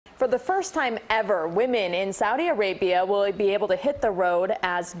For the first time ever, women in Saudi Arabia will be able to hit the road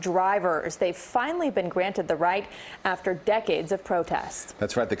as drivers. They've finally been granted the right after decades of protest.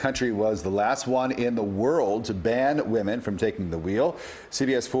 That's right. The country was the last one in the world to ban women from taking the wheel.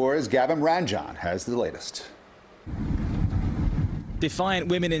 CBS 4's Gavin has the latest. Defiant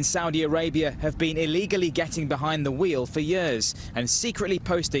women in Saudi Arabia have been illegally getting behind the wheel for years and secretly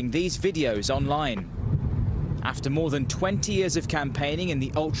posting these videos online. After more than 20 years of campaigning in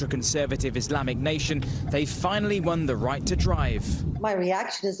the ultra-conservative Islamic nation, they finally won the right to drive. My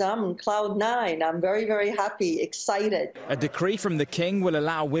reaction is I'm on cloud nine. I'm very, very happy, excited. A decree from the king will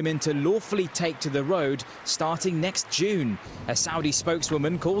allow women to lawfully take to the road starting next June. A Saudi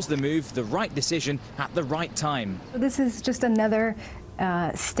spokeswoman calls the move the right decision at the right time. This is just another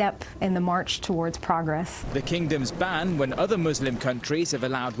step in the march towards progress. The kingdom's ban, when other Muslim countries have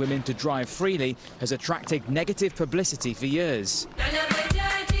allowed women to drive freely, has attracted negative publicity for years.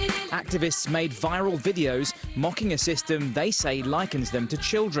 Activists made viral videos mocking a system they say likens them to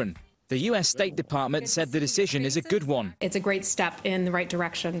children. The U.S. State Department said the decision is a good one. It's a great step in the right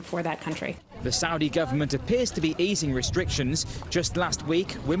direction for that country. The Saudi government appears to be easing restrictions. Just last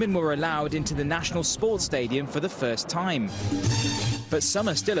week, women were allowed into the national sports stadium for the first time. But some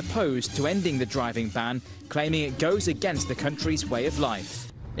are still opposed to ending the driving ban, claiming it goes against the country's way of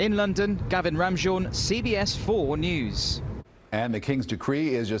life. In London, Gavin, CBS 4 News. And the King's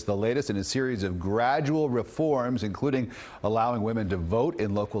decree is just the latest in a series of gradual reforms, including allowing women to vote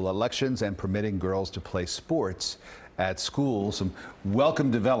in local elections and permitting girls to play sports at school. Some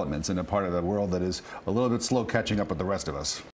welcome developments in a part of the world that is a little bit slow catching up with the rest of us.